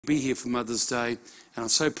Be here for Mother's Day, and I'm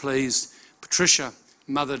so pleased. Patricia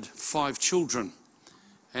mothered 5 children,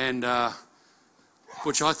 and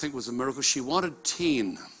which I think was a miracle. She wanted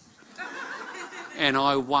 10, and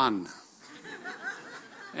I won.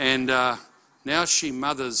 And now she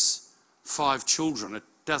mothers 5 children. It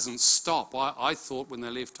doesn't stop. I thought when they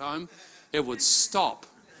left home it would stop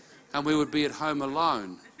and we would be at home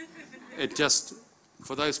alone. It just,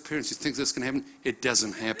 for those parents who think this can happen, it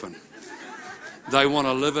doesn't happen. They want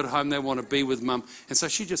to live at home, they want to be with mum. And so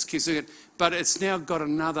she just keeps doing it. But it's now got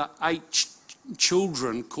another 8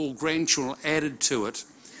 children called grandchildren added to it.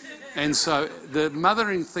 And so the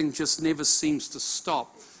mothering thing just never seems to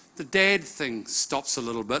stop. The dad thing stops a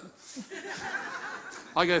little bit.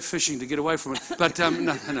 I go fishing to get away from it. But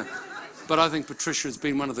no. But I think Patricia has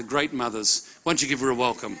been one of the great mothers. Why don't you give her a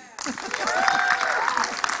welcome?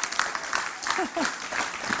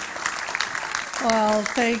 Well,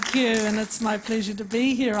 thank you, and it's my pleasure to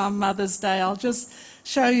be here on Mother's Day. I'll just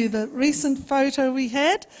show you the recent photo we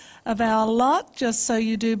had of our lot, just so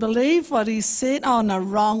you do believe what he said. Oh, no,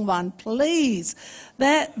 wrong one, please.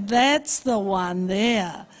 That's the one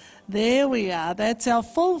there. There we are. That's our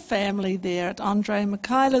full family there at Andre and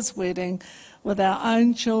Michaela's wedding, with our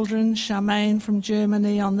own children, Charmaine from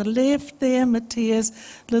Germany on the left there, Matthias,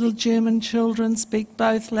 little German children, speak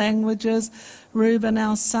both languages, Reuben,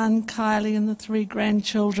 our son, Kylie and the 3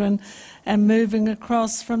 grandchildren. And moving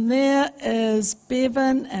across from there is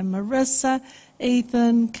Bevan and Marissa,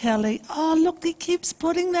 Ethan, Kelly. Oh, look, he keeps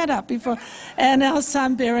putting that up before. And our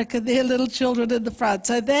son, Berica, their little children in the front.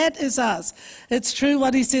 So that is us. It's true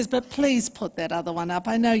what he says, but please put that other one up.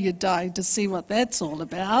 I know you're dying to see what that's all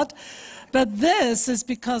about. But this is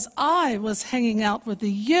because I was hanging out with the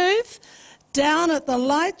youth down at the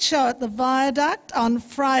light show at the Viaduct on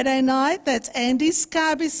Friday night. That's Andy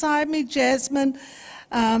Scar beside me, Jasmine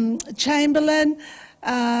Chamberlain,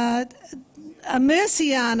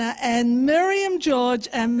 Merciana and Miriam George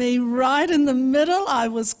and me right in the middle. I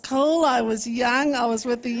was cool, I was young, I was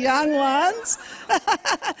with the young ones.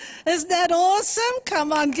 Isn't that awesome?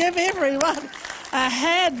 Come on, give everyone a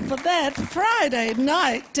hand for that. Friday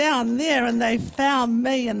night down there, and they found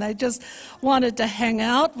me and they just wanted to hang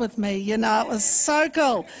out with me. You know, it was so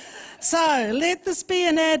cool. So let this be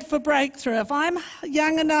an ad for Breakthrough. If I'm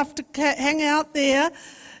young enough to hang out there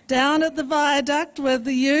down at the Viaduct with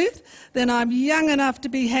the youth, then I'm young enough to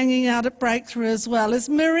be hanging out at Breakthrough as well. Is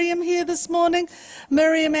Miriam here this morning?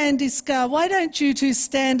 Miriam, Andy Scar, why don't you two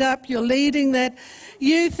stand up? You're leading that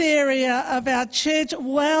youth area of our church.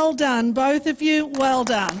 Well done, both of you, well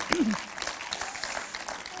done.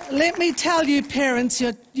 Let me tell you, parents,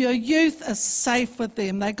 your youth are safe with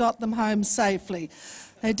them. They got them home safely.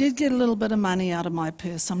 They did get a little bit of money out of my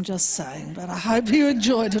purse, I'm just saying, but I hope you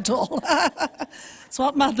enjoyed it all. It's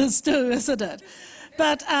what mothers do, isn't it?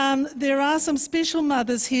 But there are some special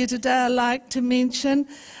mothers here today I'd like to mention.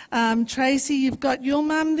 Tracy, you've got your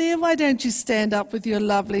mum there. Why don't you stand up with your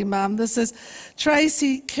lovely mum? This is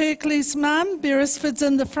Tracy Kirkley's mum. Beresford's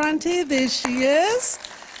in the front here. There she is.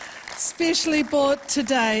 Specially bought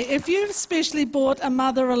today. If you've specially bought a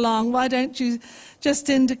mother along, why don't you just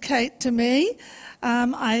indicate to me?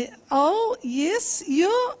 Oh, yes,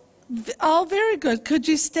 oh, very good. Could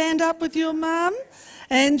you stand up with your mum?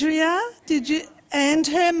 Andrea, did you? And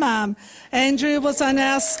her mum. Andrea was on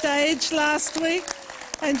our stage last week,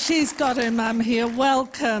 and she's got her mum here.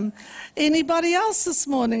 Welcome. Anybody else this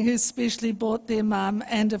morning who's specially bought their mum?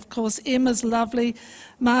 And of course, Emma's lovely,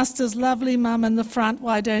 Master's lovely mum in the front.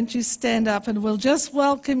 Why don't you stand up and we'll just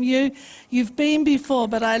welcome you. You've been before,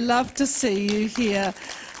 but I love to see you here.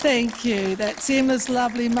 Thank you. That's Emma's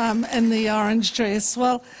lovely mum in the orange dress.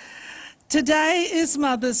 Well, today is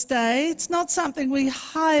Mother's Day. It's not something we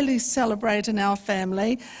highly celebrate in our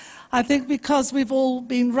family. I think because we've all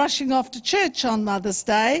been rushing off to church on Mother's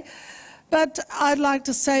Day. But I'd like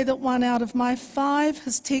to say that 1 out of my 5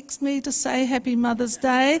 has texted me to say Happy Mother's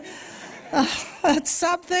Day. That's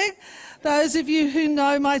something. Those of you who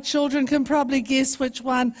know my children can probably guess which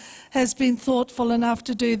one has been thoughtful enough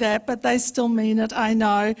to do that, but they still mean it, I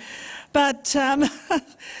know. But,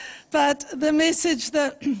 but the message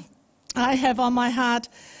that I have on my heart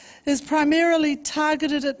is primarily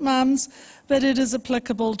targeted at mums, but it is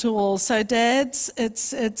applicable to all. So dads,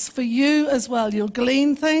 it's for you as well. You'll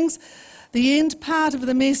glean things. The end part of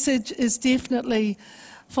the message is definitely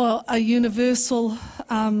for a universal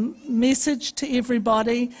message to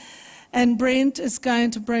everybody. And Brent is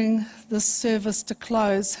going to bring this service to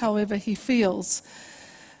close however he feels.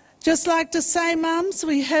 Just like to say, mums,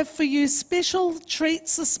 we have for you special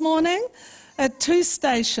treats this morning at 2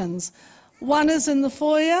 stations. One is in the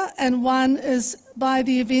foyer and one is by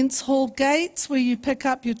the events hall gates where you pick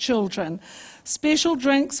up your children. Special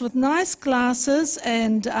drinks with nice glasses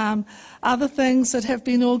and other things that have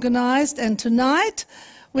been organised. And tonight,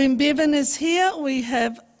 when Bevan is here, we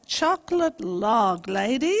have chocolate log,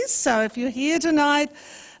 ladies. So if you're here tonight,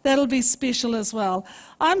 that'll be special as well.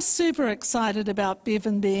 I'm super excited about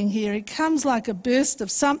Bevan being here. He comes like a burst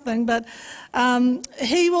of something, but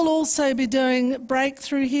he will also be doing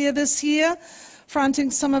Breakthrough here this year,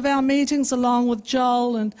 fronting some of our meetings along with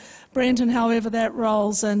Joel and Brenton, however that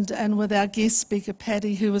rolls, and with our guest speaker,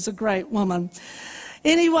 Patty, who is a great woman.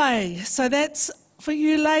 Anyway, so that's for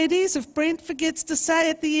you ladies. If Brent forgets to say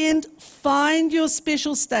at the end, find your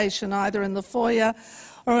special station, either in the foyer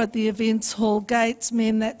or at the events hall gates.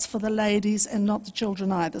 Men, that's for the ladies and not the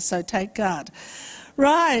children either, so take guard.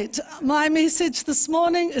 Right, my message this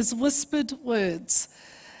morning is whispered words.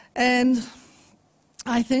 And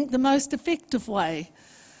I think the most effective way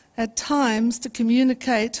at times to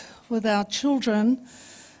communicate with our children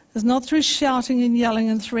is not through shouting and yelling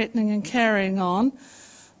and threatening and carrying on,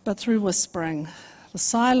 but through whispering. The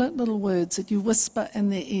silent little words that you whisper in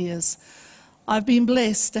their ears. I've been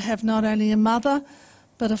blessed to have not only a mother,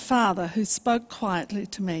 but a father who spoke quietly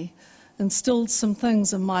to me, instilled some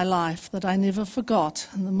things in my life that I never forgot.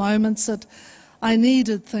 In the moments that I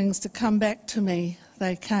needed things to come back to me,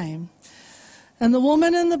 they came. And the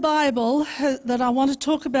woman in the Bible that I want to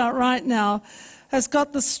talk about right now has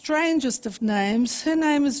got the strangest of names. Her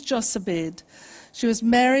name is Jochebed. She was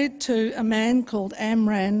married to a man called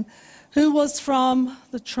Amram, who was from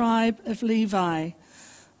the tribe of Levi.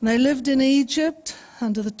 And they lived in Egypt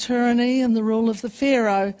under the tyranny and the rule of the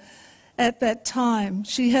Pharaoh at that time.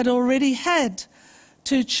 She had already had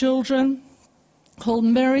 2 children called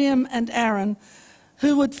Miriam and Aaron,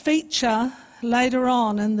 who would feature later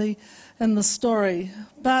on in the story.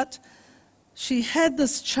 But she had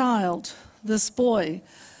this child, this boy,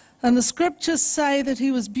 and the scriptures say that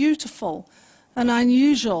he was beautiful and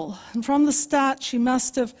unusual. And from the start she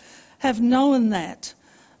must have known that.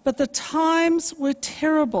 But the times were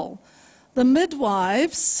terrible. The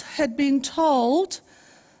midwives had been told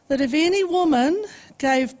that if any woman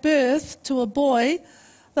gave birth to a boy,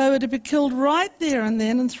 they were to be killed right there and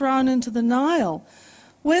then and thrown into the Nile.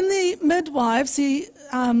 When the midwives, the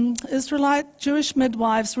Israelite Jewish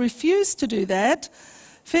midwives, refused to do that,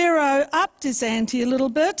 Pharaoh upped his ante a little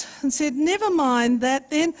bit and said, never mind that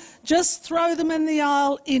then, just throw them in the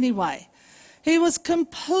Nile anyway. He was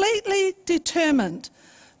completely determined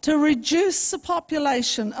to reduce the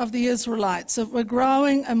population of the Israelites that were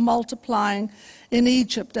growing and multiplying in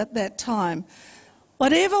Egypt at that time.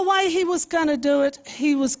 Whatever way he was going to do it,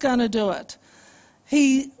 he was going to do it.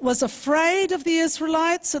 He was afraid of the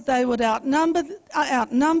Israelites, that they would outnumber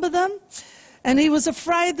them, and he was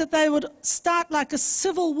afraid that they would start like a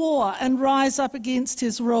civil war and rise up against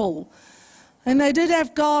his rule. And they did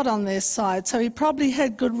have God on their side, so he probably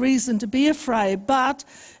had good reason to be afraid. But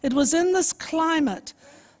it was in this climate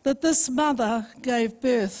that this mother gave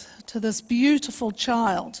birth to this beautiful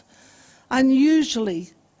child,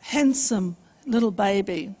 unusually handsome little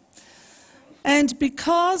baby. And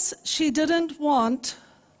because she didn't want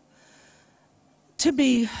to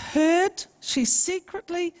be heard, she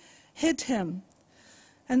secretly hid him.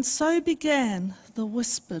 And so began the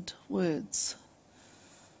whispered words.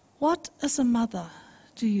 What, as a mother,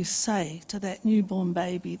 do you say to that newborn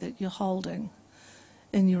baby that you're holding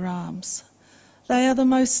in your arms? They are the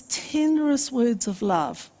most tenderest words of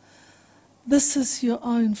love. This is your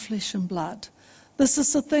own flesh and blood. This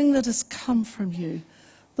is the thing that has come from you.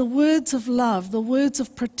 The words of love, the words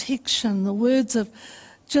of protection, the words of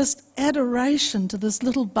just adoration to this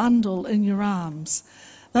little bundle in your arms.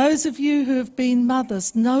 Those of you who have been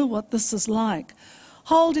mothers know what this is like.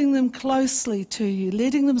 Holding them closely to you,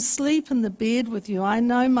 letting them sleep in the bed with you. I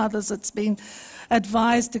know mothers it's been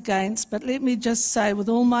advised against, but let me just say, with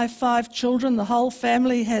all my 5 children, the whole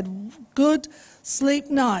family had good sleep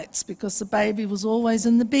nights because the baby was always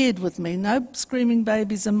in the bed with me. No screaming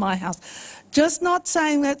babies in my house. Just not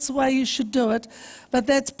saying that's the way you should do it, but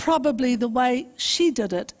that's probably the way she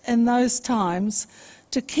did it in those times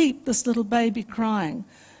to keep this little baby crying.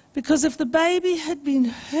 Because if the baby had been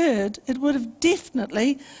heard, it would have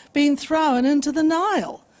definitely been thrown into the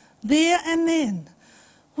Nile, there and then.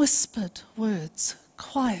 Whispered words,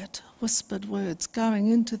 quiet whispered words, going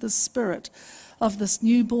into the spirit of this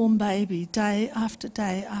newborn baby day after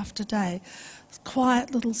day after day.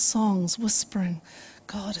 Quiet little songs whispering,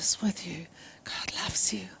 God is with you, God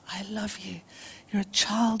loves you, I love you. You're a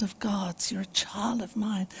child of God's, you're a child of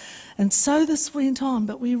mine. And so this went on,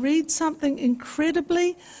 but we read something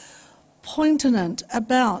incredibly poignant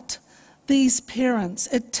about these parents.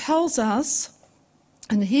 It tells us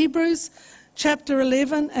In Hebrews chapter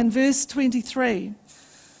 11 and verse 23,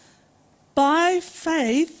 by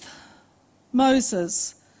faith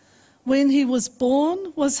Moses, when he was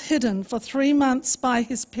born, was hidden for 3 months by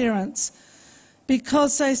his parents,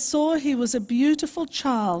 because they saw he was a beautiful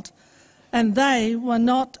child, and they were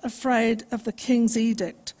not afraid of the king's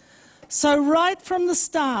edict. So right from the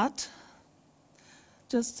start,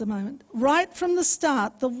 just a moment, right from the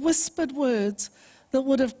start, the whispered words that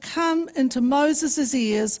would have come into Moses'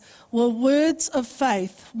 ears were words of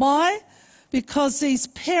faith. Why? Because these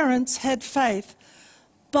parents had faith.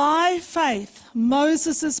 By faith,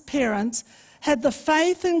 Moses' parents had the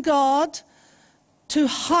faith in God to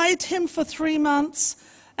hide him for 3 months,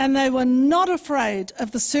 and they were not afraid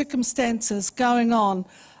of the circumstances going on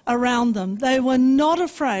around them. They were not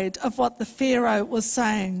afraid of what the Pharaoh was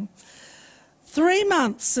saying. 3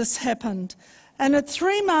 months this happened, and at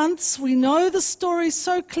 3 months we know the story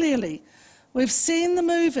so clearly. We've seen the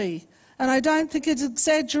movie, and I don't think it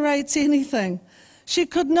exaggerates anything. She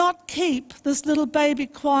could not keep this little baby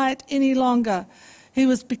quiet any longer. He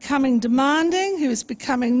was becoming demanding, he was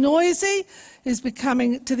becoming noisy, he was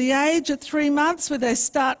becoming to the age at 3 months where they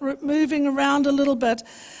start moving around a little bit.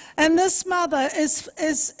 And this mother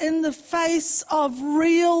is in the face of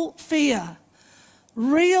real fear.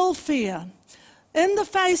 Real fear. In the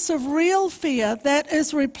face of real fear, that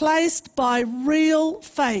is replaced by real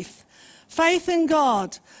faith. Faith in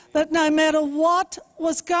God, that no matter what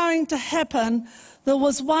was going to happen, there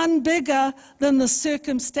was one bigger than the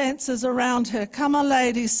circumstances around her. Come on,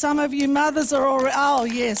 ladies. Some of you mothers are already, oh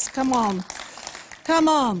yes, come on. Come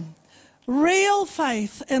on. Real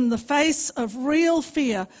faith in the face of real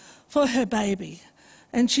fear for her baby.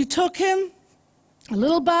 And she took him, a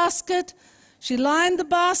little basket. She lined the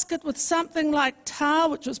basket with something like tar,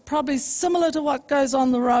 which was probably similar to what goes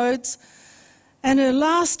on the roads. And her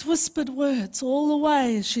last whispered words all the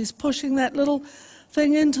way as she's pushing that little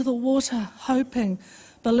thing into the water, hoping,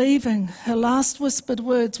 believing, her last whispered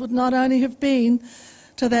words would not only have been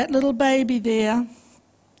to that little baby there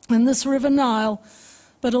in this river Nile,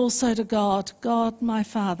 but also to God. God, my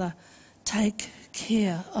Father, take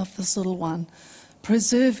care of this little one.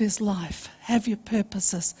 Preserve his life. Have your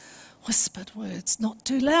purposes. Whispered words, not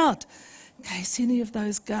too loud, in case any of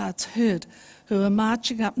those guards heard who were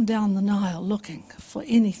marching up and down the Nile looking for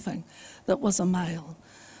anything that was a male.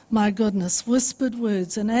 My goodness, whispered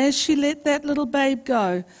words. And as she let that little babe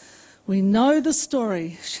go, we know the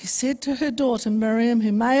story. She said to her daughter Miriam,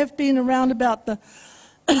 who may have been around about the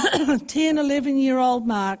 10, 11-year-old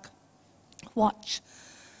mark, watch.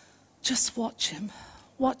 Just watch him.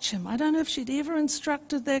 Watch him. I don't know if she'd ever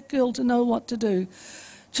instructed that girl to know what to do.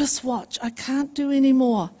 Just watch. I can't do any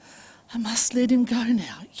more. I must let him go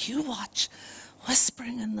now. You watch.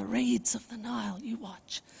 Whispering in the reeds of the Nile. You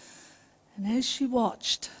watch. And as she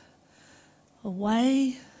watched,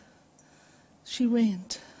 away she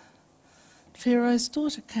went. Pharaoh's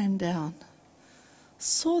daughter came down,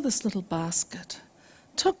 saw this little basket,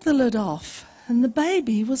 took the lid off, and the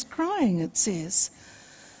baby was crying, it says.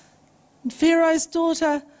 And Pharaoh's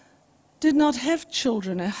daughter did not have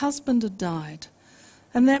children. Her husband had died.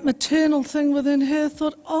 And that maternal thing within her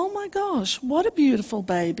thought, oh my gosh, what a beautiful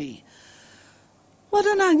baby. What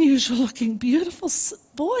an unusual looking, beautiful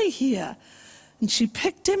boy here. And she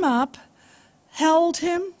picked him up, held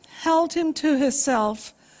him to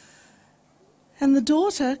herself. And the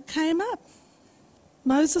daughter came up,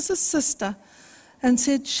 Moses' sister, and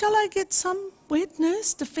said, shall I get some wet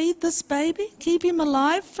nurse to feed this baby? Keep him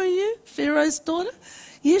alive for you, Pharaoh's daughter?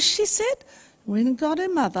 Yes, she said. Went and got her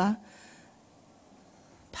mother.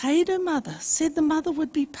 Paid her mother, said the mother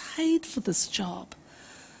would be paid for this job.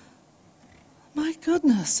 My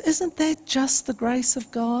goodness, isn't that just the grace of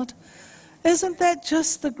God? Isn't that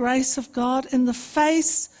just the grace of God? In the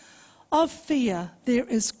face of fear, there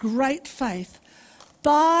is great faith.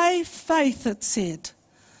 By faith, it said,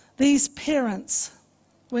 these parents,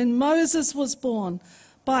 when Moses was born,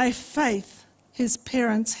 by faith his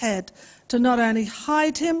parents had to not only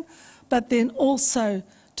hide him, but then also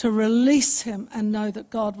to release him and know that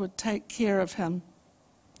God would take care of him.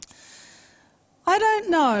 I don't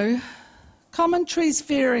know, commentaries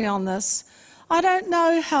vary on this. I don't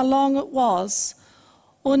know how long it was,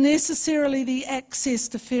 or necessarily the access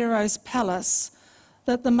to Pharaoh's palace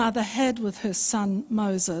that the mother had with her son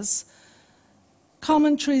Moses.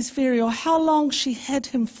 Commentaries vary, or how long she had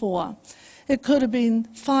him for. It could have been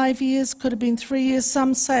 5 years, could have been 3 years.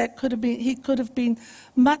 Some say he could have been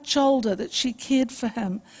much older, that she cared for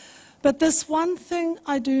him. But this one thing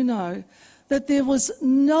I do know, that there was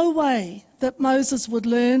no way that Moses would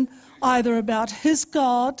learn either about his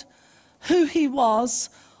God, who he was,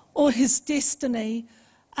 or his destiny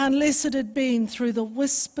unless it had been through the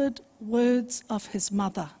whispered words of his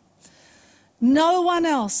mother. No one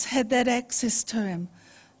else had that access to him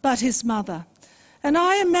but his mother. And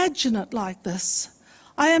I imagine it like this.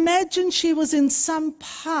 I imagine she was in some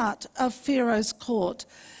part of Pharaoh's court,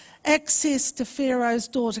 access to Pharaoh's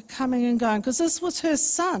daughter coming and going, because this was her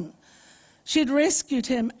son. She'd rescued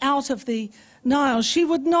him out of the Nile. She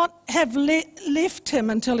would not have left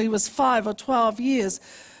him until he was 5 or 12 years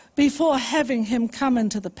before having him come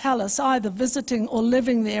into the palace, either visiting or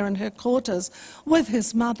living there in her quarters with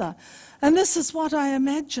his mother. And this is what I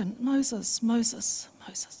imagine. Moses.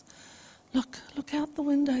 Look out the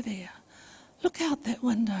window there. Look out that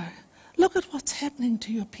window. Look at what's happening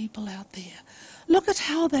to your people out there. Look at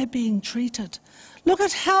how they're being treated. Look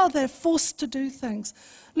at how they're forced to do things.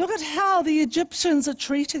 Look at how the Egyptians are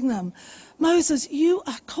treating them. Moses, you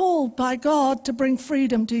are called by God to bring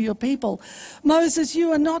freedom to your people. Moses,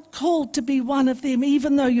 you are not called to be one of them,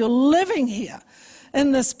 even though you're living here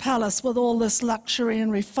in this palace with all this luxury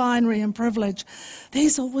and refinery and privilege.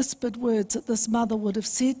 These are whispered words that this mother would have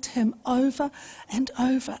said to him over and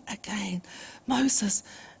over again. Moses,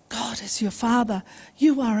 God is your father.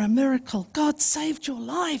 You are a miracle. God saved your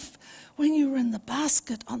life when you were in the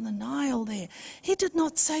basket on the Nile there. He did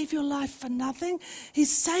not save your life for nothing. He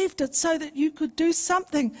saved it so that you could do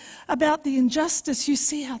something about the injustice you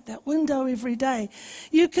see out that window every day.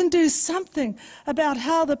 You can do something about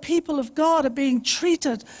how the people of God are being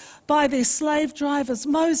treated by their slave drivers.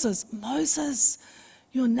 Moses,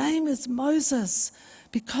 your name is Moses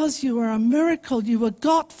because you are a miracle. You were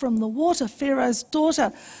got from the water. Pharaoh's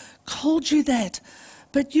daughter called you that.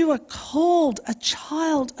 But you are called a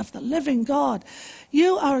child of the living God.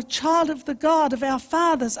 You are a child of the God of our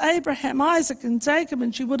fathers, Abraham, Isaac, and Jacob,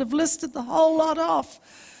 and she would have listed the whole lot off.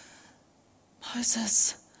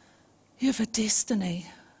 Moses, you have a destiny.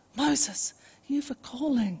 Moses, you have a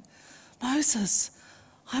calling. Moses,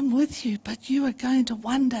 I'm with you, but you are going to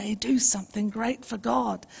one day do something great for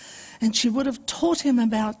God. And she would have taught him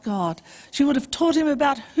about God. She would have taught him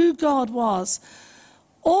about who God was,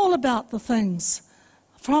 all about the things.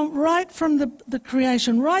 Right from the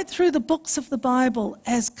creation, right through the books of the Bible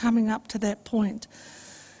as coming up to that point.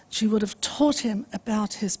 She would have taught him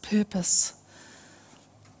about his purpose.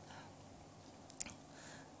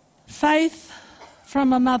 Faith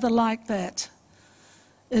from a mother like that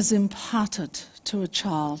is imparted to a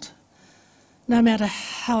child, no matter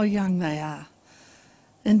how young they are.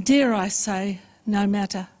 And dare I say, no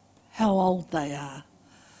matter how old they are.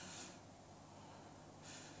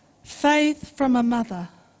 Faith from a mother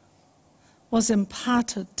was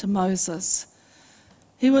imparted to Moses.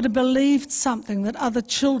 He would have believed something that other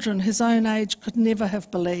children his own age could never have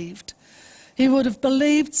believed. He would have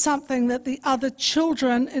believed something that the other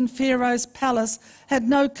children in Pharaoh's palace had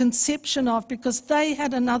no conception of because they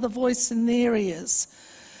had another voice in their ears.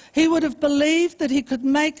 He would have believed that he could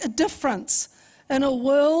make a difference in a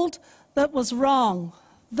world that was wrong.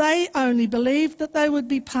 They only believed that they would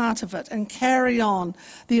be part of it and carry on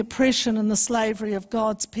the oppression and the slavery of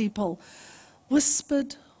God's people.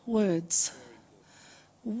 Whispered words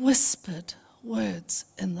in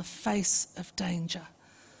the face of danger.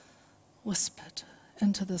 Whispered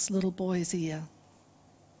into this little boy's ear.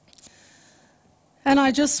 And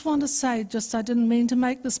I just want to say, I didn't mean to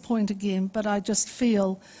make this point again, but I just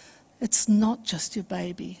feel it's not just your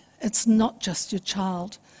baby. It's not just your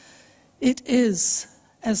child. It is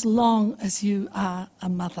as long as you are a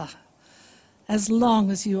mother. As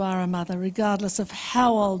long as you are a mother, regardless of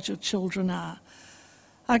how old your children are.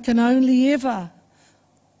 I can only ever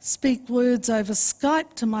speak words over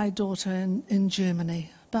Skype to my daughter in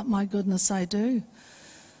Germany, but my goodness, I do.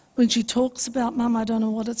 When she talks about, Mum, I don't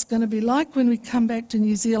know what it's going to be like when we come back to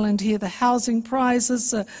New Zealand here, the housing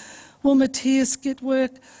prizes, will Matthias get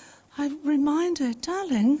work? I remind her,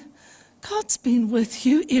 darling, God's been with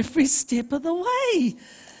you every step of the way.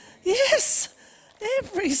 Yes,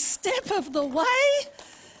 every step of the way.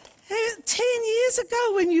 10 years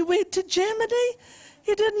ago when you went to Germany,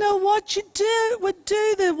 you didn't know what you would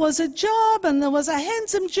do. There was a job and there was a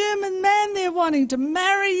handsome German man there wanting to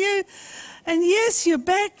marry you. And yes, you're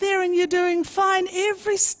back there and you're doing fine.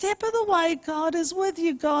 Every step of the way, God is with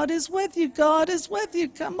you, God is with you, God is with you.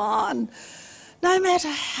 Come on. No matter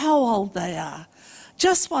how old they are.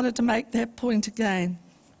 Just wanted to make that point again.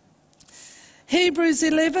 Hebrews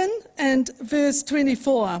 11 and verse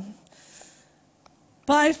 24.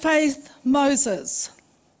 By faith, Moses,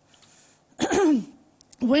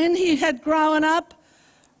 when he had grown up,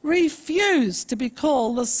 refused to be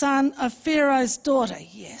called the son of Pharaoh's daughter.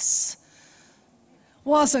 Yes,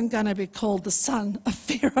 wasn't going to be called the son of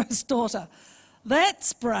Pharaoh's daughter.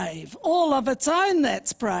 That's brave. All of its own,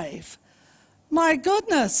 that's brave. My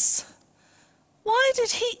goodness. Why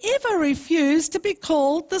did he ever refuse to be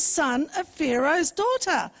called the son of Pharaoh's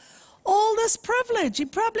daughter? All this privilege. He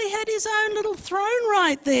probably had his own little throne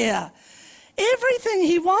right there. Everything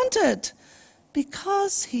he wanted.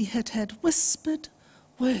 Because he had had whispered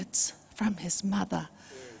words from his mother.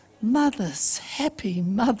 Mother's happy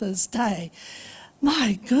Mother's Day.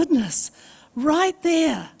 My goodness. Right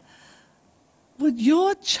there. Would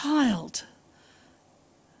your child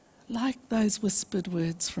like those whispered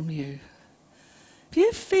words from you? If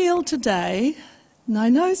you feel today, and I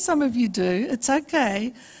know some of you do, it's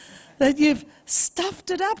okay, that you've stuffed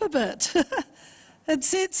it up a bit and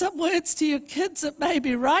said some words to your kids that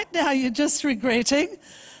maybe right now you're just regretting,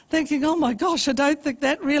 thinking, oh my gosh, I don't think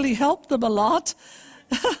that really helped them a lot.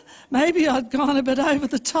 Maybe I'd gone a bit over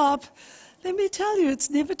the top. Let me tell you, it's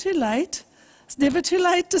never too late. It's never too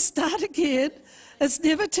late to start again. It's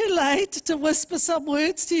never too late to whisper some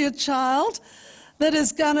words to your child that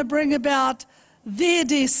is going to bring about their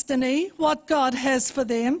destiny, what God has for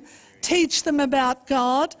them. Teach them about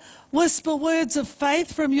God. Whisper words of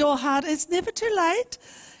faith from your heart. It's never too late.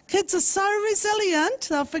 Kids are so resilient.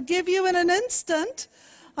 They'll forgive you in an instant.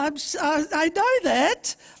 I know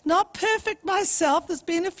that. Not perfect myself. There's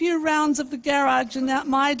been a few rounds of the garage in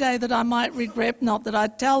my day that I might regret, not that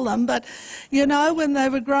I'd tell them, but you know, when they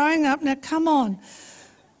were growing up. Now, come on.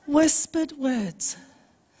 Whispered words.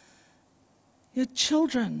 Your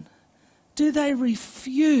children, do they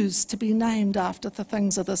refuse to be named after the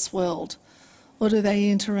things of this world? Or do they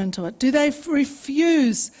enter into it? Do they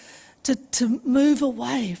refuse to move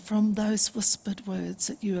away from those whispered words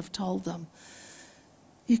that you have told them?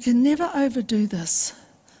 You can never overdo this.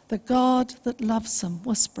 The God that loves them,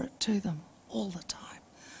 whisper it to them all the time.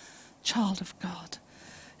 Child of God.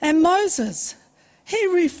 And Moses, he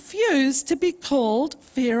refused to be called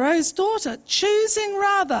Pharaoh's daughter, choosing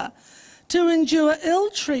rather to endure ill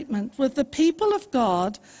treatment with the people of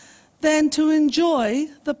God than to enjoy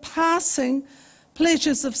the passing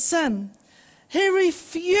pleasures of sin. He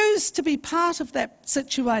refused to be part of that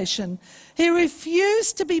situation. He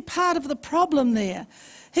refused to be part of the problem there.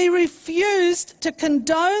 He refused to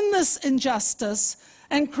condone this injustice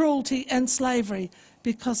and cruelty and slavery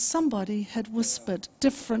because somebody had whispered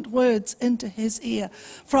different words into his ear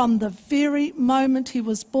from the very moment he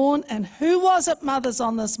was born. And who was it, mothers,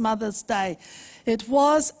 on this Mother's Day? It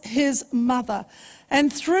was his mother.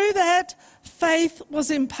 And through that, faith was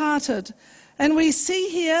imparted. And we see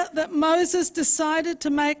here that Moses decided to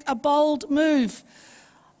make a bold move.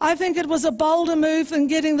 I think it was a bolder move than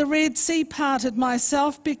getting the Red Sea parted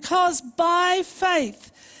myself, because by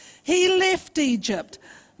faith he left Egypt,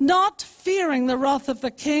 not fearing the wrath of the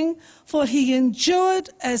king, for he endured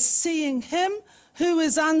as seeing him who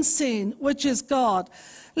is unseen, which is God.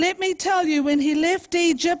 Let me tell you, when he left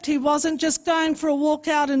Egypt, he wasn't just going for a walk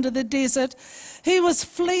out into the desert. He was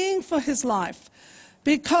fleeing for his life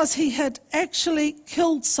because he had actually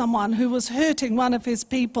killed someone who was hurting one of his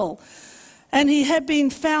people. And he had been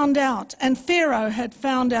found out, and Pharaoh had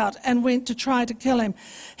found out and went to try to kill him.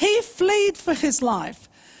 He fled for his life.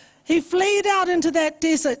 He fled out into that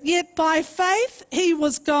desert, yet by faith he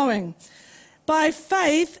was going. By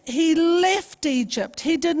faith he left Egypt.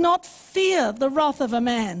 He did not fear the wrath of a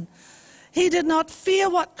man. He did not fear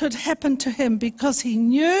what could happen to him because he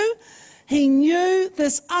knew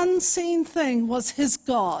this unseen thing was his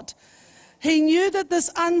God. He knew that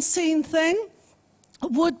this unseen thing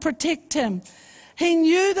would protect him. He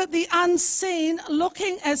knew that the unseen,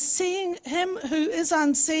 looking as seeing him who is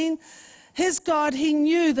unseen, his God, he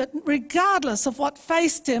knew that regardless of what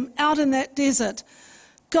faced him out in that desert,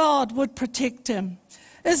 God would protect him.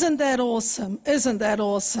 Isn't that awesome? Isn't that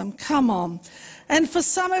awesome? Come on. And for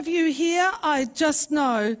some of you here, I just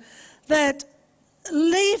know that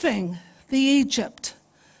leaving the Egypt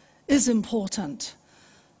is important.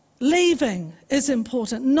 Leaving is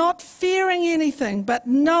important. Not fearing anything, but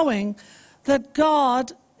knowing that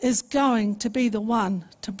God is going to be the one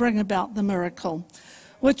to bring about the miracle,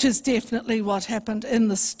 which is definitely what happened in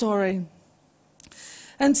the story.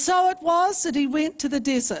 And so it was that he went to the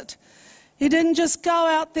desert. He didn't just go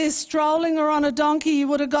out there strolling or on a donkey. He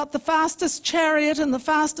would have got the fastest chariot and the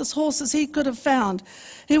fastest horses he could have found.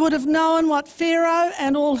 He would have known what Pharaoh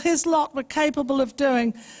and all his lot were capable of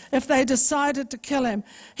doing if they decided to kill him.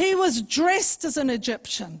 He was dressed as an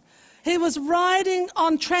Egyptian. He was riding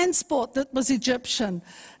on transport that was Egyptian.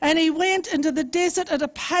 And he went into the desert at a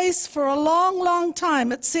pace for a long, long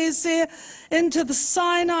time. It says there, into the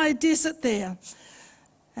Sinai desert there.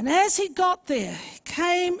 And as he got there, he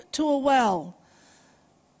came to a well.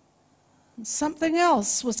 Something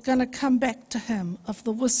else was going to come back to him of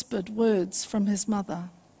the whispered words from his mother.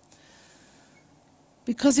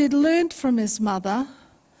 Because he'd learned from his mother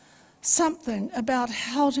something about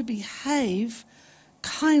how to behave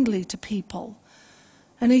kindly to people.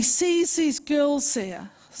 And he sees these girls there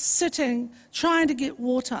sitting, trying to get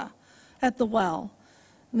water at the well.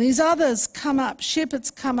 And these others come up, shepherds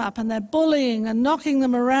come up, and they're bullying and knocking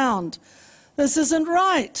them around. This isn't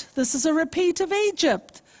right. This is a repeat of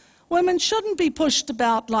Egypt. Women shouldn't be pushed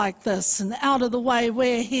about like this and out of the way,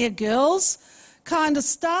 we're here, girls, kind of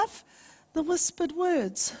stuff. The whispered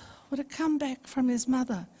words would have come back from his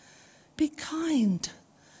mother. Be kind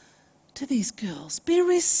to these girls. Be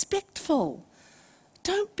respectful.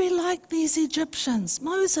 Don't be like these Egyptians.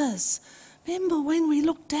 Moses, remember when we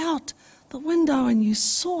looked out the window and you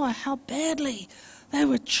saw how badly they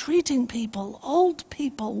were treating people, old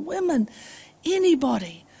people, women,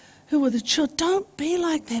 anybody who were the children. Don't be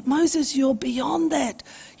like that. Moses, you're beyond that.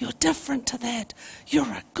 You're different to that. You're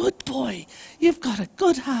a good boy. You've got a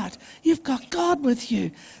good heart. You've got God with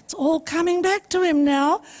you. It's all coming back to him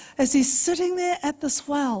now as he's sitting there at this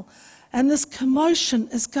well and this commotion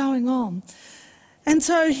is going on. And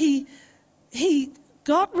so he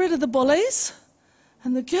got rid of the bullies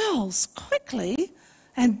and the girls quickly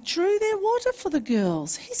and drew their water for the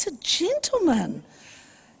girls. He's a gentleman.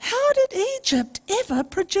 How did Egypt ever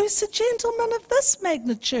produce a gentleman of this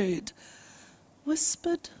magnitude?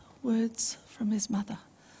 Whispered words from his mother.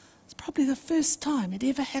 It's probably the first time he'd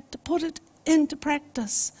ever had to put it into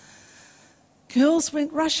practice. Girls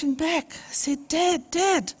went rushing back, said,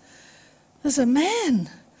 Dad, there's a man,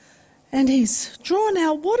 and he's drawn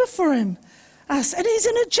our water for him, us, and he's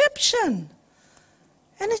an Egyptian.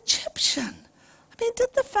 An Egyptian. I mean,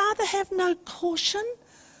 did the father have no caution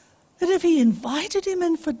that if he invited him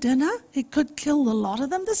in for dinner, he could kill the lot of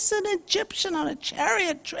them? This is an Egyptian on a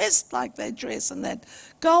chariot dressed like they dress, and that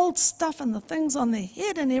gold stuff and the things on their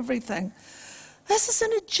head and everything. This is an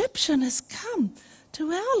Egyptian has come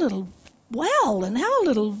to our little well in our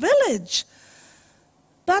little village.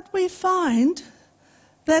 But we find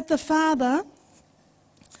that the father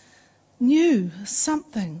knew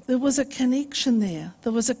something. There was a connection there.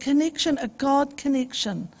 There was a connection, a God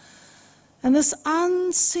connection. And this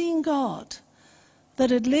unseen God that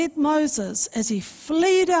had led Moses as he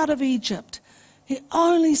fled out of Egypt, he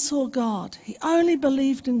only saw God. He only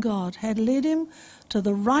believed in God, had led him to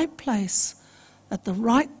the right place at the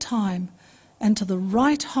right time and to the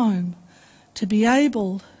right home to be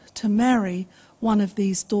able to marry one of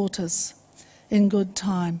these daughters in good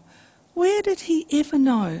time. Where did he ever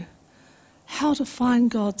know how to find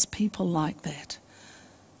God's people like that?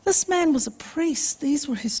 This man was a priest. These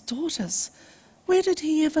were his daughters. Where did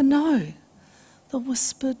he ever know? The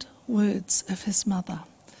whispered words of his mother.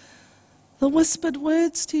 The whispered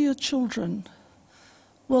words to your children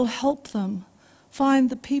will help them find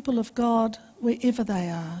the people of God wherever they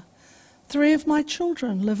are. 3 of my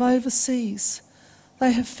children live overseas.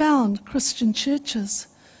 They have found Christian churches,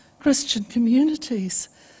 Christian communities.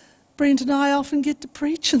 Brent and I often get to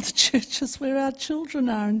preach in the churches where our children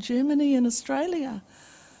are in Germany and Australia.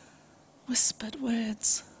 Whispered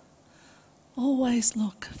words. Always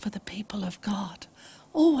look for the people of God.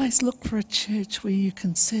 Always look for a church where you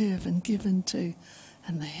can serve and give into.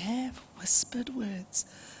 And they have whispered words.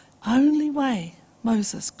 Only way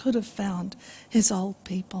Moses could have found his own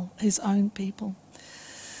people.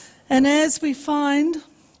 And as we find,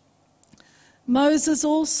 Moses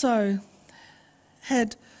also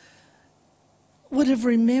would have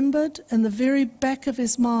remembered in the very back of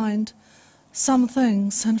his mind some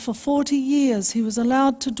things. And for 40 years he was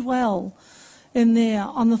allowed to dwell in there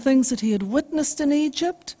on the things that he had witnessed in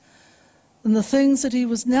Egypt and the things that he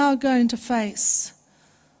was now going to face.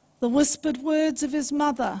 The whispered words of his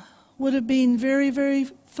mother would have been very, very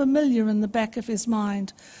familiar in the back of his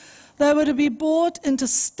mind. They were to be brought into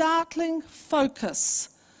startling focus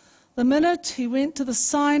the minute he went to the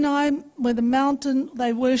Sinai, where the mountain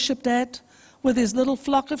they worshipped at, with his little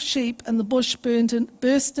flock of sheep, and the bush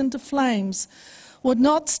burst into flames, would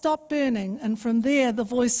not stop burning, and from there the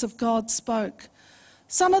voice of God spoke.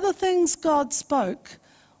 Some of the things God spoke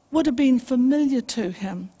would have been familiar to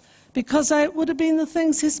him, because it would have been the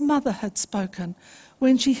things his mother had spoken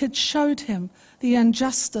when she had showed him the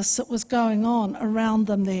injustice that was going on around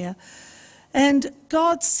them there. And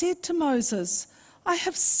God said to Moses, I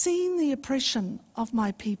have seen the oppression of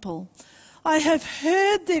my people. I have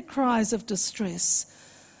heard their cries of distress.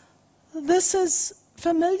 This is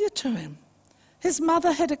familiar to him. His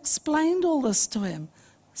mother had explained all this to him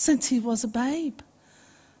since he was a babe.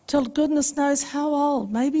 till goodness knows how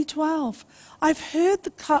old, maybe 12. I've heard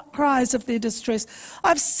the cries of their distress.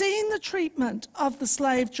 I've seen the treatment of the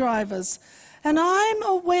slave drivers, and I'm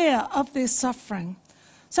aware of their suffering.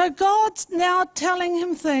 So God's now telling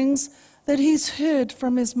him things that he's heard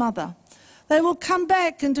from his mother. They will come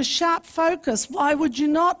back into sharp focus. Why would you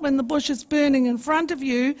not, when the bush is burning in front of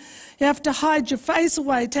you? You have to hide your face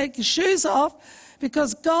away, take your shoes off,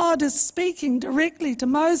 because God is speaking directly to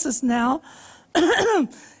Moses now.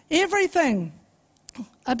 Everything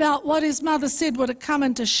about what his mother said would have come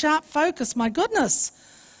into sharp focus. My goodness,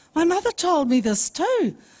 my mother told me this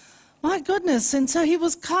too. My goodness, and so he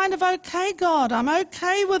was kind of, okay, God, I'm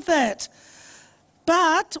okay with that.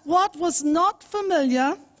 But what was not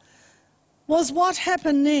familiar was what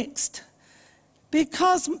happened next,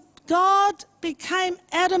 because God became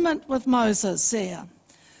adamant with Moses there.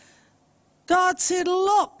 God said,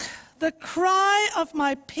 look, the cry of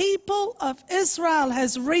my people of Israel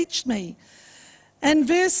has reached me. And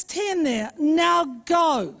verse 10 there, now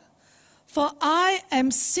go, for I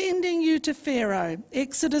am sending you to Pharaoh.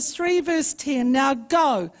 Exodus 3 verse 10, now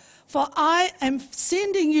go, for I am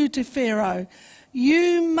sending you to Pharaoh.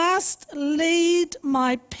 You must lead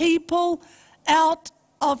my people out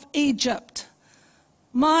of Egypt.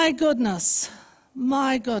 My goodness,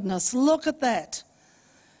 look at that.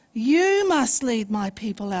 You must lead my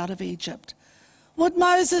people out of Egypt. Would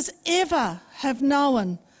Moses ever have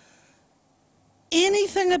known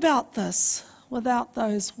anything about this without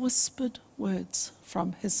those whispered words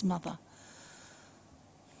from his mother?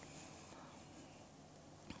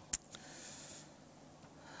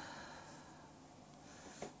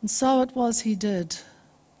 And so it was he did.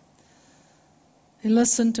 He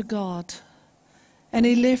listened to God, and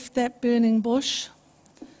he left that burning bush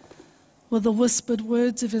with the whispered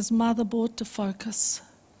words of his mother brought to focus.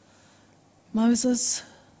 Moses,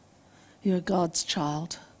 you are God's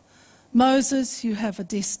child. Moses, you have a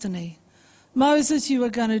destiny. Moses, you are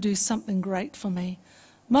going to do something great for me.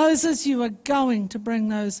 Moses, you are going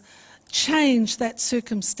to change that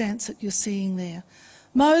circumstance that you're seeing there.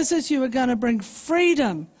 Moses, you are going to bring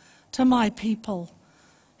freedom to my people.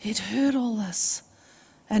 He'd heard all this.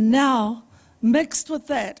 And now, mixed with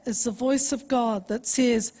that is the voice of God that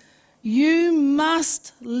says, you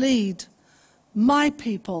must lead my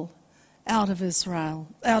people out of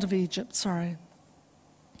Egypt. I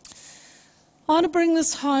want to bring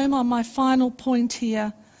this home on my final point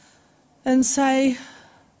here and say,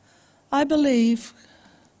 I believe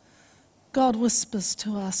God whispers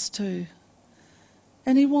to us too,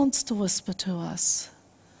 and he wants to whisper to us.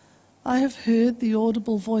 I have heard the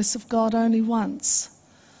audible voice of God only once,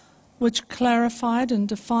 which clarified and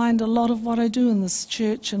defined a lot of what I do in this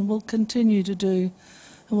church and will continue to do.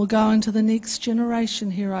 And we'll go into the next generation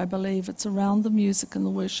here, I believe. It's around the music and the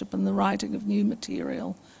worship and the writing of new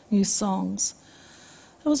material, new songs.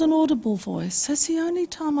 It was an audible voice. That's the only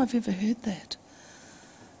time I've ever heard that.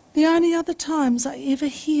 The only other times I ever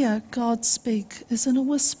hear God speak is in a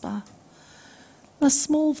whisper, a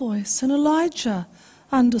small voice. And Elijah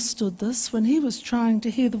understood this when he was trying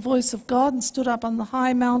to hear the voice of God and stood up on the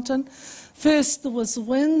high mountain. First there was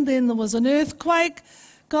wind, then there was an earthquake.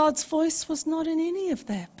 God's voice was not in any of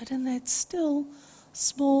that, but in that still,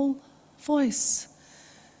 small voice.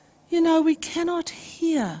 You know, we cannot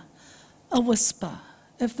hear a whisper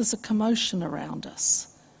if there's a commotion around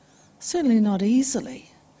us. Certainly not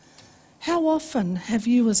easily. How often have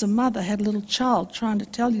you as a mother had a little child trying to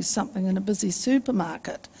tell you something in a busy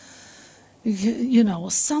supermarket? You know, or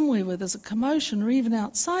somewhere where there's a commotion, or even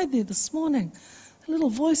outside there this morning, little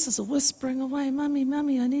voices are whispering away, Mummy,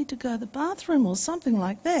 Mummy, I need to go to the bathroom, or something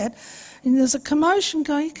like that. And there's a commotion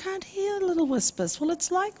going, you can't hear little whispers. Well, it's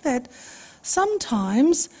like that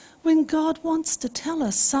sometimes when God wants to tell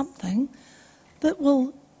us something that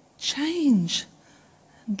will change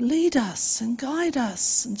and lead us and guide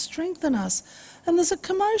us and strengthen us. And there's a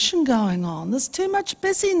commotion going on. There's too much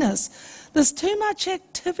busyness. There's too much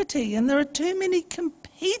activity, and there are too many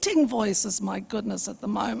competing voices, my goodness, at the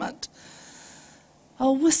moment.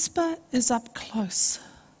 A whisper is up close,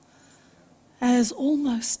 as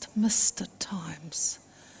almost missed at times.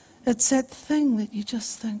 It's that thing that you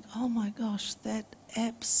just think, oh my gosh, that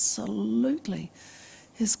absolutely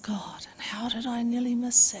is God. And how did I nearly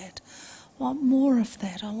miss that? I want more of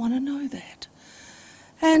that. I want to know that.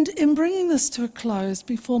 And in bringing this to a close,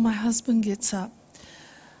 before my husband gets up,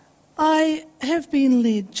 I have been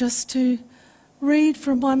led just to read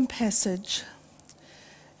from one passage.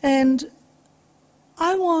 And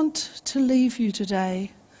I want to leave you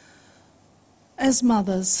today, as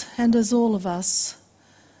mothers and as all of us,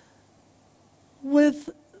 with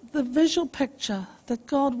the visual picture that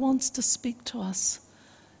God wants to speak to us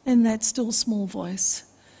in that still small voice.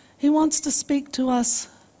 He wants to speak to us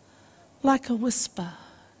like a whisper,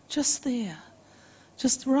 just there,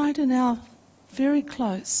 just right in our very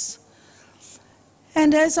close.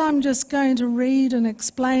 And as I'm just going to read and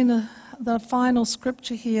explain the final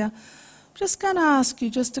scripture here, I'm just going to ask you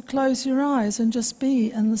just to close your eyes and just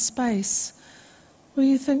be in the space where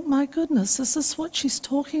you think, my goodness, is this what she's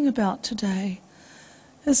talking about today?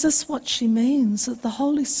 Is this what she means, that the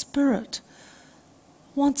Holy Spirit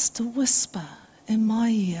wants to whisper in my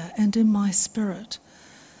ear and in my spirit?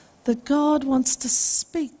 That God wants to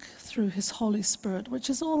speak through his Holy Spirit, which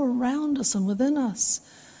is all around us and within us,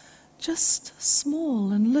 just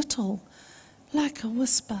small and little, like a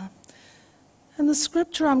whisper. And the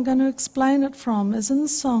scripture I'm going to explain it from is in the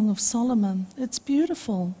Song of Solomon. It's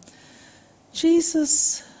beautiful.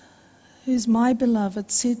 Jesus, who's my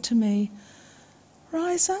beloved, said to me,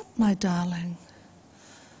 "Rise up, my darling."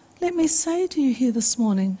 Let me say to you here this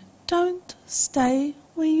morning, don't stay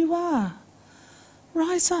where you are.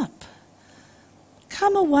 Rise up.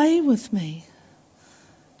 Come away with me.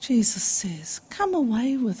 Jesus says, come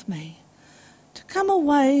away with me. To come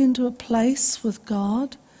away into a place with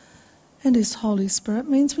God and his Holy Spirit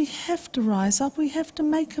means we have to rise up, we have to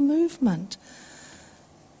make a movement.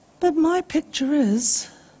 But my picture is,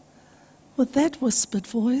 with that whispered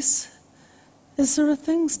voice, is there are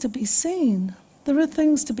things to be seen, there are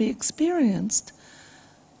things to be experienced.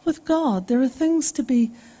 With God, there are things to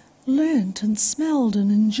be learnt and smelled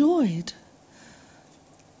and enjoyed.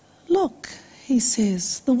 Look, he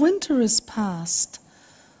says, the winter is past.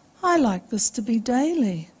 I like this to be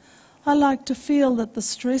daily. I like to feel that the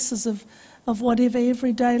stresses of whatever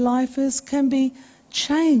everyday life is can be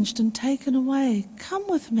changed and taken away. Come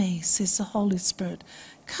with me, says the Holy Spirit.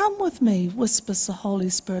 Come with me, whispers the Holy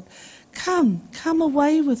Spirit. Come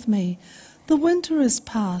away with me. The winter is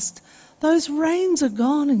past. Those rains are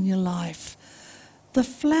gone in your life. The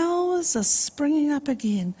flowers are springing up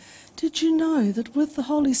again. Did you know that with the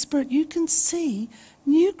Holy Spirit you can see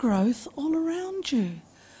new growth all around you?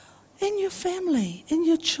 In your family, in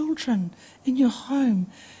your children, in your home,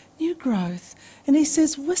 new growth. And he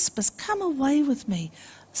says, whispers, come away with me.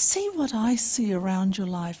 See what I see around your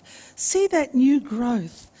life. See that new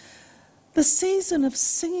growth. The season of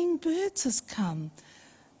singing birds has come.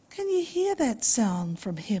 Can you hear that sound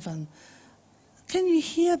from heaven? Can you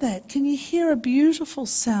hear that? Can you hear a beautiful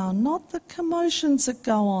sound, not the commotions that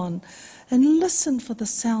go on? And listen for the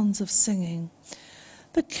sounds of singing.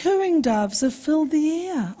 The cooing doves have filled the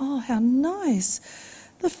air. Oh, how nice.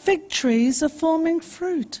 The fig trees are forming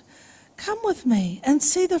fruit. Come with me and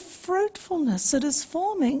see the fruitfulness that is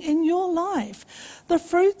forming in your life. The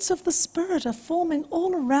fruits of the Spirit are forming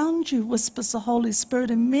all around you, whispers the Holy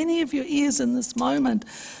Spirit in many of your ears in this moment.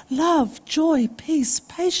 Love, joy, peace,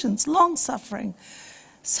 patience, long-suffering,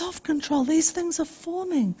 self-control. These things are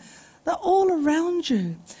forming. They're all around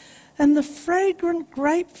you. And the fragrant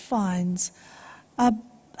grapevines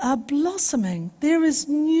are blossoming. There is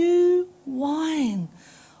new wine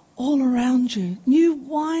all around you. New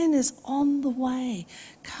wine is on the way.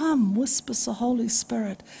 Come, whispers the Holy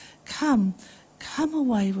Spirit. Come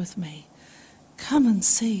away with me. Come and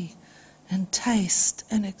see and taste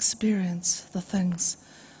and experience the things.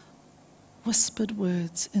 Whispered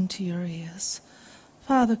words into your ears.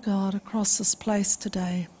 Father God, across this place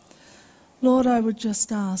today, Lord, I would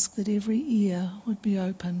just ask that every ear would be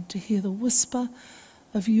open to hear the whisper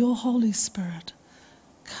of your Holy Spirit.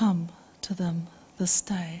 Come to them this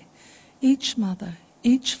day. Each mother,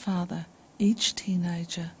 each father, each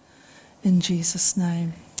teenager. In Jesus'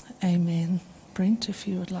 name, amen. Brent, if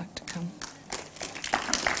you would like to come.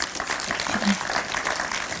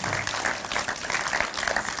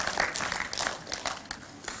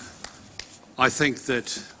 I think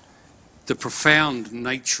that the profound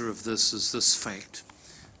nature of this is this fact,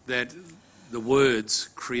 that the words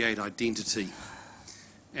create identity.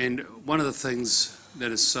 And one of the things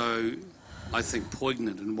that is so, I think,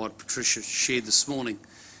 poignant in what Patricia shared this morning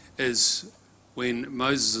is when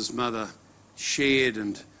Moses' mother shared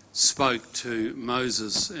and spoke to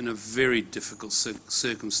Moses in a very difficult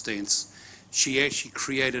circumstance, she actually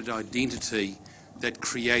created identity that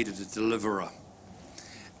created a deliverer.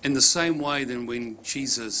 In the same way then when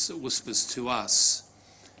Jesus whispers to us,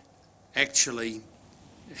 actually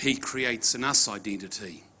he creates in us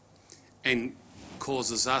identity and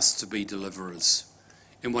causes us to be deliverers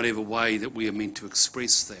in whatever way that we are meant to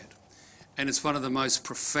express that. And it's one of the most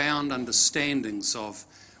profound understandings of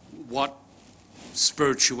what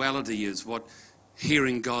spirituality is, what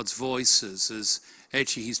hearing God's voice is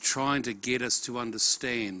actually he's trying to get us to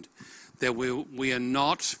understand that we are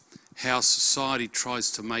not how society tries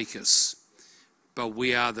to make us, but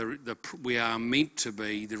we are we are meant to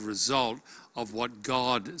be the result of what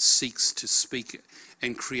God seeks to speak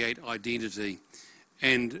and create identity.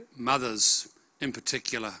 And mothers in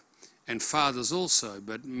particular, and fathers also,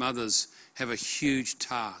 but mothers have a huge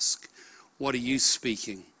task. What are you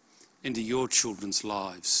speaking into your children's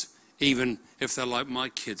lives? Even if they're like my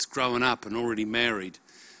kids, growing up and already married.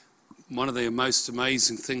 One of the most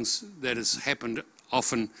amazing things that has happened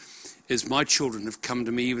often is my children have come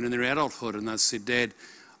to me even in their adulthood and they've said, Dad,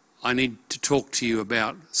 I need to talk to you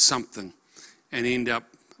about something, and end up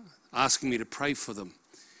asking me to pray for them.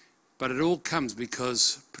 But it all comes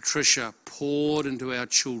because Patricia poured into our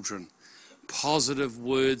children positive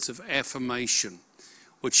words of affirmation,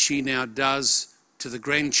 which she now does to the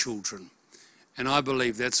grandchildren. And I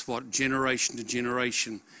believe that's what generation to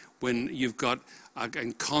generation, when you've got a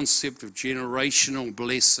concept of generational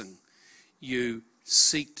blessing, you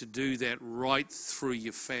seek to do that right through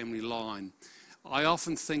your family line. I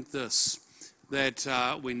often think this, that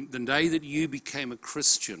when the day that you became a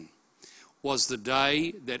Christian was the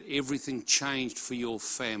day that everything changed for your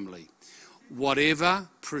family. Whatever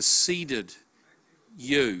preceded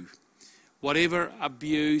you, whatever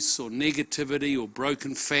abuse or negativity or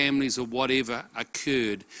broken families or whatever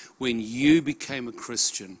occurred when you became a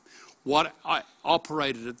Christian, what I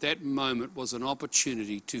operated at that moment was an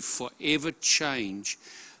opportunity to forever change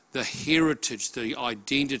the heritage, the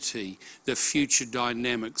identity, the future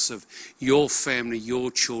dynamics of your family, your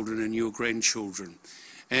children and your grandchildren.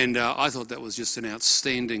 And I thought that was just an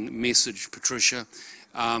outstanding message, Patricia.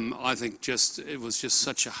 I think it was just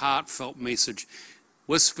such a heartfelt message.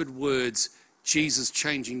 Whispered words, Jesus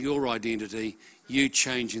changing your identity, you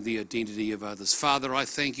changing the identity of others. Father, I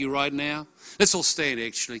thank you right now. Let's all stand,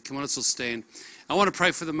 actually. Come on, let's all stand. I want to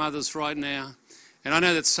pray for the mothers right now. And I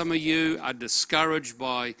know that some of you are discouraged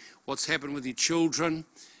by what's happened with your children.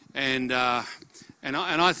 And I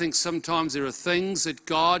think sometimes there are things that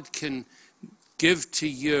God can give to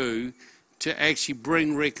you to actually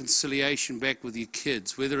bring reconciliation back with your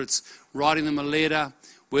kids, whether it's writing them a letter,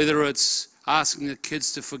 whether it's asking the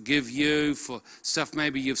kids to forgive you for stuff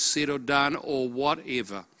maybe you've said or done or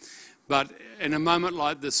whatever. But in a moment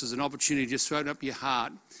like this is an opportunity just to open up your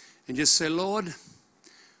heart and just say, Lord,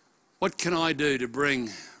 what can I do to bring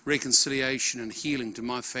reconciliation and healing to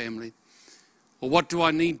my family? Or what do I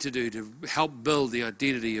need to do to help build the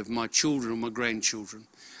identity of my children and my grandchildren?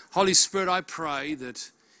 Holy Spirit, I pray that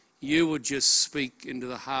you would just speak into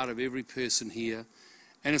the heart of every person here,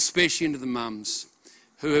 and especially into the mums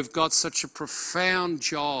who have got such a profound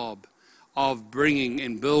job of bringing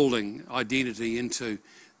and building identity into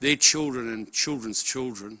their children and children's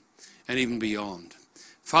children and even beyond.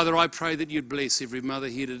 Father, I pray that you'd bless every mother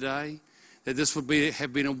here today, that this would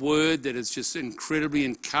have been a word that has just incredibly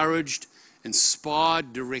encouraged,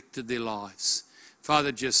 inspired, directed their lives.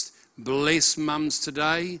 Father, just bless mums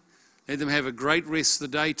today. Let them have a great rest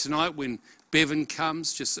of the day tonight. When Bevan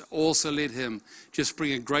comes, just also let him just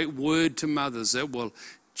bring a great word to mothers that will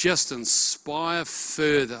just inspire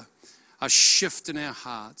further a shift in our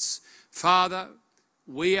hearts. Father,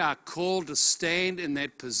 we are called to stand in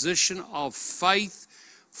that position of faith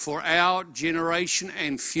for our generation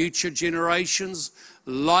and future generations,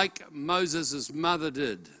 like Moses' mother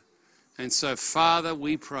did. And so, Father,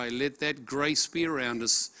 we pray, let that grace be around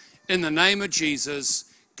us. In the name of Jesus,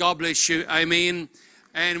 God bless you. Amen.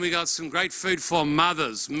 And we got some great food for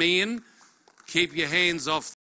mothers. Men, keep your hands off